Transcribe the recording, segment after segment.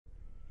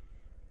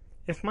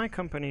If my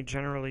company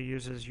generally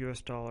uses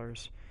US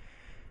dollars,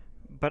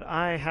 but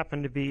I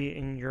happen to be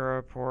in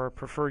Europe or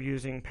prefer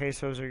using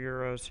pesos or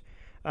euros,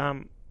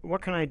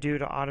 what can I do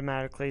to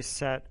automatically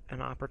set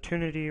an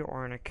opportunity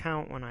or an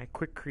account when I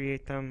quick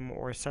create them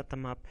or set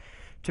them up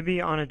to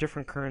be on a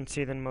different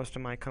currency than most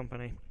of my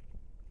company?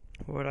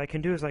 What I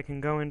can do is I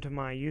can go into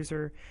my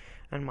user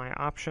and my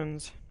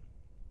options,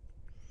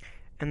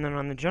 and then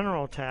on the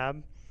general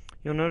tab,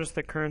 you'll notice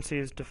that currency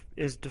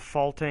is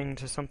defaulting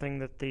to something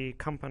that the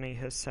company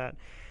has set.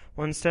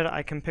 Well, instead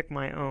I can pick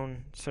my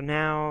own. So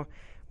now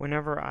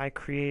whenever I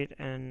create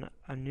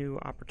a new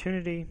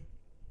opportunity,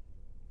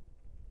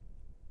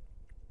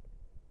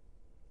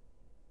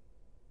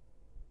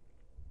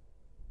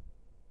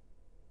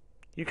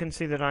 you can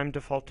see that I'm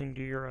defaulting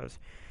to euros.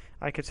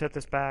 I could set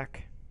this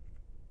back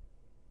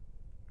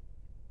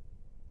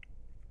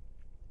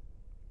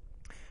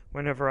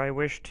whenever I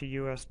wish to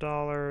US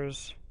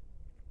dollars.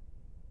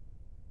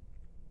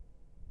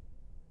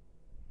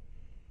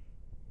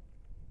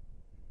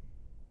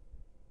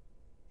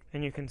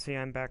 And you can see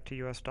I'm back to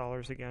US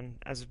dollars again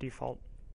as a default.